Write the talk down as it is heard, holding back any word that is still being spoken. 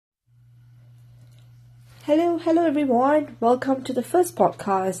Hello everyone. Welcome to the first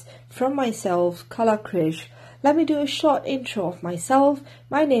podcast from myself, Kala Krish. Let me do a short intro of myself.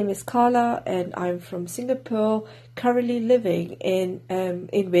 My name is Kala and I'm from Singapore, currently living in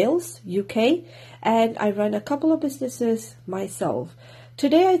Wales, UK, and I run a couple of businesses myself.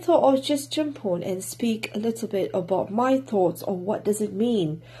 Today I thought I'll just jump on and speak a little bit about my thoughts on what does it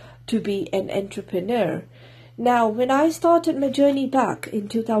mean to be an entrepreneur. Now, when I started my journey back in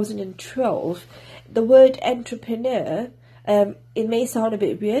 2012, the word entrepreneur, it may sound a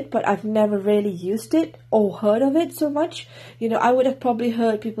bit weird, but I've never really used it or heard of it so much. I would have probably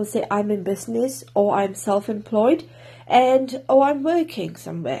heard people say I'm in business or I'm self-employed or I'm working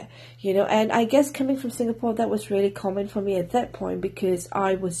somewhere, and I guess coming from Singapore, that was really common for me at that point because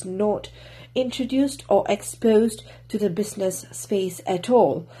I was not introduced or exposed to the business space at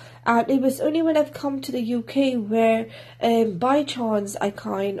all. And it was only when I've come to the UK where by chance I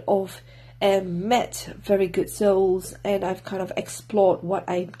kind of met very good souls and I've kind of explored what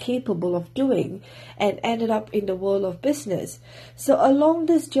I'm capable of doing and ended up in the world of business. So along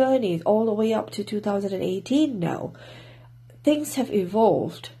this journey all the way up to 2018 now, things have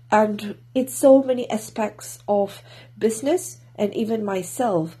evolved and it's so many aspects of business and even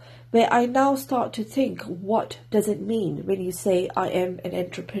myself where I now start to think, what does it mean when you say I am an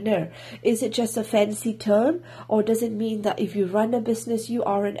entrepreneur? Is it just a fancy term, or does it mean that if you run a business, you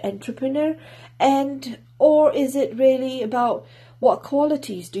are an entrepreneur? Or is it really about what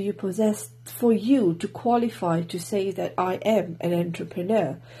qualities do you possess for you to qualify to say that I am an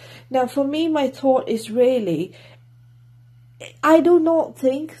entrepreneur? Now, for me, my thought is really, I do not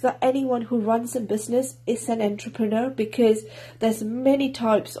think that anyone who runs a business is an entrepreneur because there's many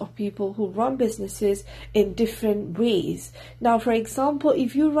types of people who run businesses in different ways. Now, for example,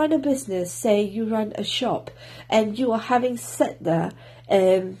 if you run a business, say you run a shop and you are having sat there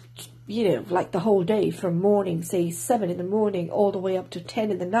like the whole day from morning, say 7 in the morning, all the way up to 10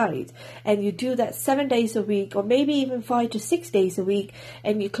 in the night, and you do that 7 days a week, or maybe even 5 to 6 days a week,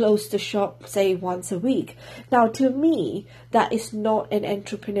 and you close the shop, say, once a week. Now, to me, that is not an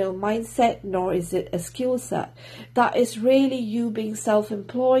entrepreneurial mindset, nor is it a skill set. That is really you being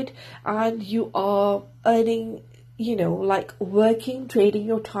self-employed, and you are earning like working, trading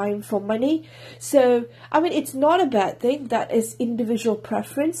your time for money. So, it's not a bad thing. That is individual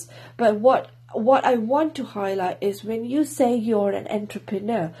preference. But what I want to highlight is when you say you're an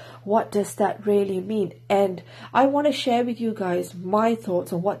entrepreneur, what does that really mean? And I want to share with you guys my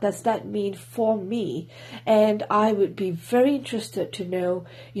thoughts on what does that mean for me. And I would be very interested to know,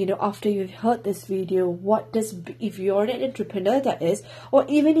 after you've heard this video, if you're an entrepreneur that is, or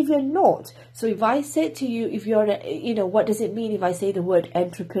even if you're not. So if I say to you, if you're, what does it mean if I say the word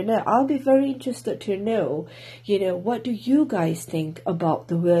entrepreneur? I'll be very interested to know, what do you guys think about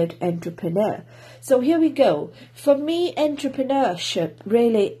the word entrepreneur? So here we go. For me, entrepreneurship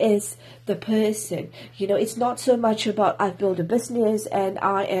really is the person. It's not so much about I've built a business and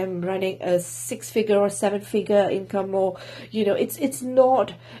I am running a 6-figure or 7-figure income, or it's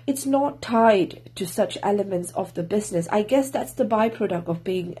not tied to such elements of the business. I guess that's the byproduct of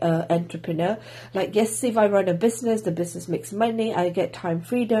being an entrepreneur. Like, yes, if I run a business, the business makes money, I get time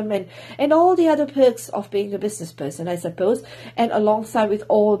freedom and all the other perks of being a business person, I suppose, and alongside with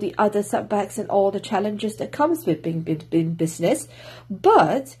all the other setbacks and all the challenges that comes with being in business.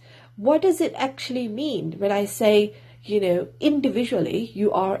 But what does it actually mean when I say, individually,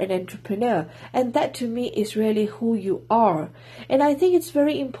 you are an entrepreneur? And that to me is really who you are. And I think it's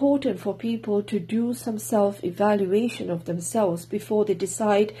very important for people to do some self-evaluation of themselves before they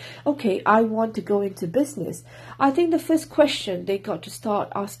decide, okay, I want to go into business. I think the first question they got to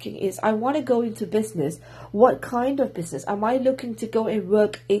start asking is, I want to go into business. What kind of business? Am I looking to go and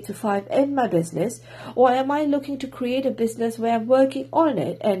work 8 to 5 in my business? Or am I looking to create a business where I'm working on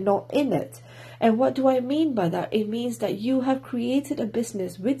it and not in it? And what do I mean by that? It means that you have created a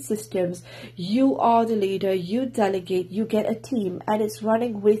business with systems. You are the leader, you delegate, you get a team, and it's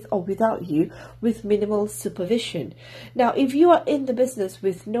running with or without you with minimal supervision. Now, if you are in the business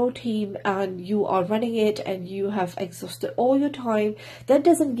with no team and you are running it and you have exhausted all your time, that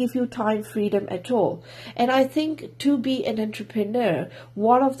doesn't give you time freedom at all. And I think to be an entrepreneur,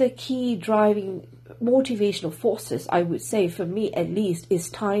 one of the key driving motivational forces, I would say, for me at least, is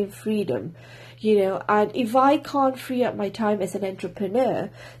time freedom. and if I can't free up my time as an entrepreneur,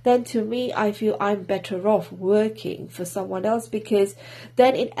 then to me, I feel I'm better off working for someone else, because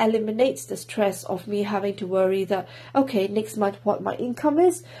then it eliminates the stress of me having to worry that, okay, next month what my income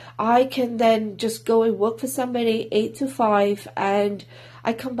is. I can then just go and work for somebody 8 to 5, and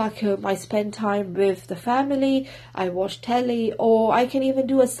I come back home, I spend time with the family, I watch telly, or I can even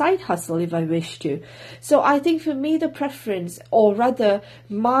do a side hustle if I wish to. So I think for me, the preference, or rather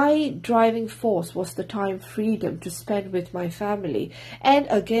my driving force, was the time freedom to spend with my family. And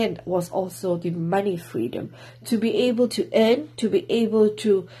again, was also the money freedom to be able to earn, to be able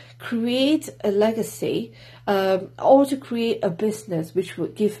to create a legacy, or to create a business which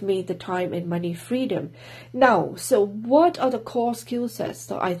would give me the time and money freedom. Now, so what are the core skill sets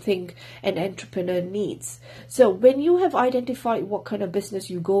that I think an entrepreneur needs? So when you have identified what kind of business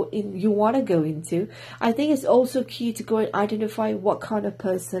you want to go into, I think it's also key to go and identify what kind of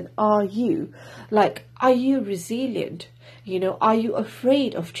person are you. Like, are you resilient? Are you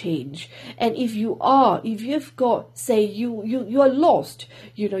afraid of change? And if you've got, say, you are lost,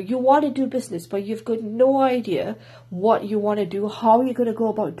 you want to do business, but you've got no idea what you want to do, how you're going to go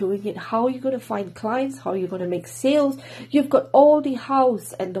about doing it, how you're going to find clients, how you're going to make sales. You've got all the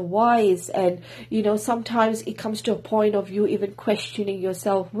hows and the whys, and, sometimes it comes to a point of you even questioning your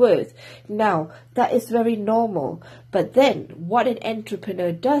self-worth. Now, that is very normal. But then what an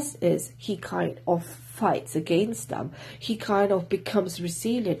entrepreneur does is he kind of fights against them. He kind of becomes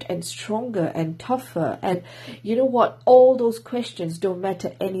resilient and stronger and tougher. And you know what? All those questions don't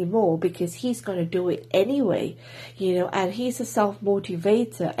matter anymore, because he's going to do it anyway, and he's a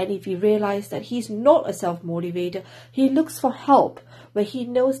self-motivator. And if he realizes that he's not a self-motivator, he looks for help where he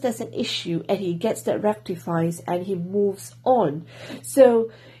knows there's an issue, and he gets that rectified, and he moves on.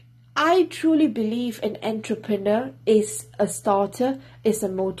 So I truly believe an entrepreneur is a starter, is a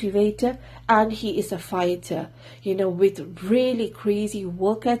motivator, and he is a fighter, with really crazy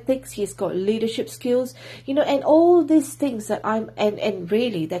work ethics. He's got leadership skills, and all these things that and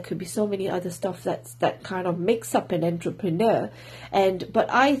really there could be so many other stuff that kind of makes up an entrepreneur. But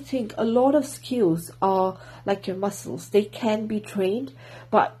I think a lot of skills are like your muscles. They can be trained,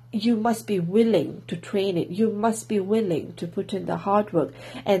 but you must be willing to train it. You must be willing to put in the hard work.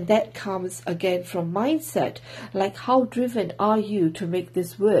 And that comes again from mindset. Like, how driven are you to make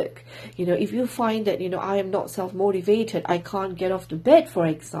this work? If you find that, I am not self-motivated, I can't get off the bed, for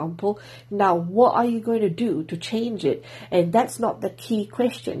example, now what are you going to do to change it? And that's not the key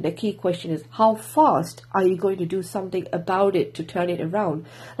question. The key question is, how fast are you going to do something about it to turn it around?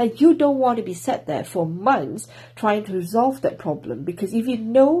 Like, you don't want to be sat there for months trying to resolve that problem, because if you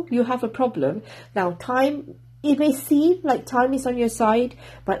know you have a problem, now it may seem like time is on your side,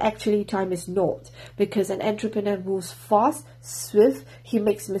 but actually time is not, because an entrepreneur moves fast, swift, he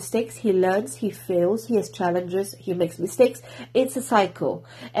makes mistakes, he learns, he fails, he has challenges, he makes mistakes. It's a cycle.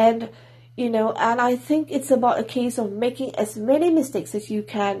 And I think it's about a case of making as many mistakes as you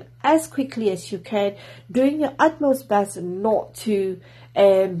can, as quickly as you can, doing your utmost best not to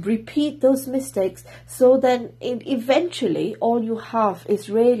repeat those mistakes. So then eventually all you have is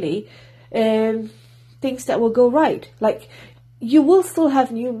really things that will go right. Like, you will still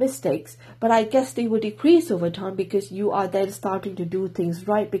have new mistakes, but I guess they will decrease over time, because you are then starting to do things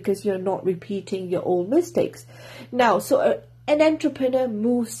right, because you're not repeating your old mistakes. Now, so an entrepreneur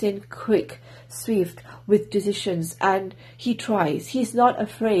moves in quick, swift, with decisions, and he tries. He's not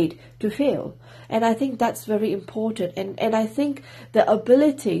afraid to fail. And I think that's very important. And I think the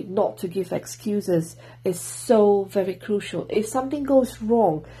ability not to give excuses is so very crucial. If something goes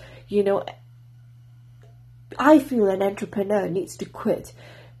wrong, I feel an entrepreneur needs to quit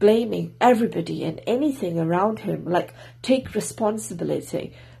blaming everybody and anything around him. Like, take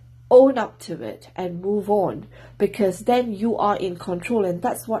responsibility, own up to it, and move on, because then you are in control. And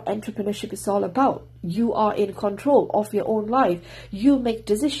that's what entrepreneurship is all about. You are in control of your own life. You make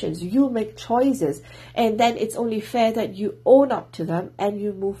decisions, you make choices, and then it's only fair that you own up to them and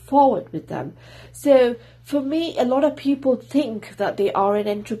you move forward with them. So for me, a lot of people think that they are an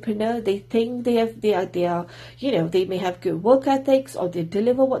entrepreneur. They think they are, they may have good work ethics, or they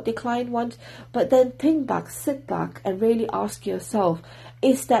deliver what the client wants. But then think back, sit back, and really ask yourself,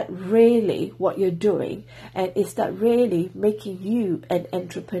 is that really what you're doing? And is that really making you an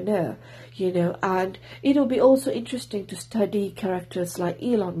entrepreneur? And it'll be also interesting to study characters like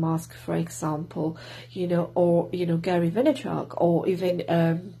Elon Musk, for example, or, Gary Vaynerchuk, or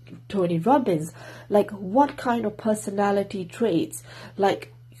even Tony Robbins. Like, what kind of personality traits,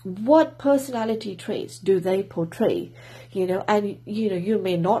 what personality traits do they portray? and you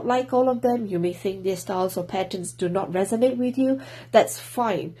may not like all of them. You may think their styles or patterns do not resonate with you. That's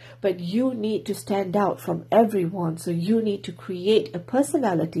fine, but you need to stand out from everyone. So you need to create a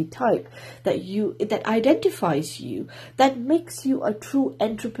personality type that identifies you, that makes you a true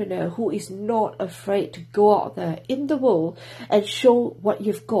entrepreneur who is not afraid to go out there in the world and show what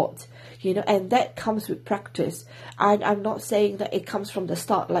you've got. And that comes with practice. And I'm not saying that it comes from the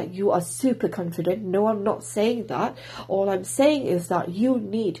start, like you are super confident. No, I'm not saying that. All I'm saying is that you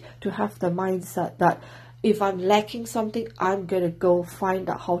need to have the mindset that if I'm lacking something, I'm going to go find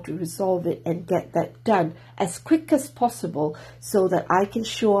out how to resolve it and get that done as quick as possible so that I can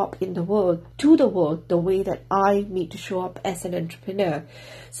show up in the world, to the world, the way that I need to show up as an entrepreneur.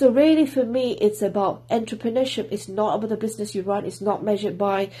 So really for me, it's about entrepreneurship. It's not about the business you run. It's not measured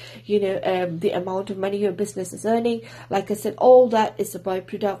by, the amount of money your business is earning. Like I said, all that is a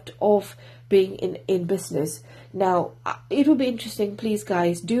byproduct of being in business. Now, it will be interesting, please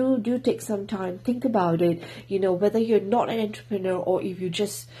guys, do take some time, think about it, whether you're not an entrepreneur or if you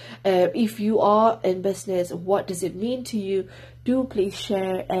just, if you are in business, what does it mean to you? Do please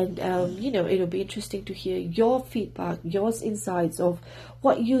share, and, it'll be interesting to hear your feedback, your insights of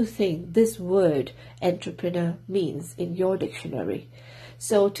what you think this word entrepreneur means in your dictionary.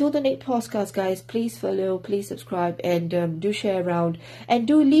 So till the next podcast, guys, please follow, please subscribe, and do share around, and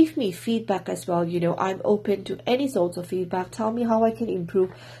do leave me feedback as well. I'm open to any sorts of feedback. Tell me how I can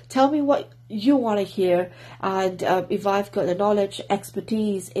improve. Tell me what you want to hear, and if I've got the knowledge,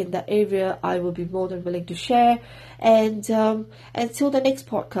 expertise in that area, I will be more than willing to share. And until the next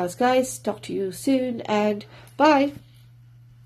podcast, guys, talk to you soon, and bye.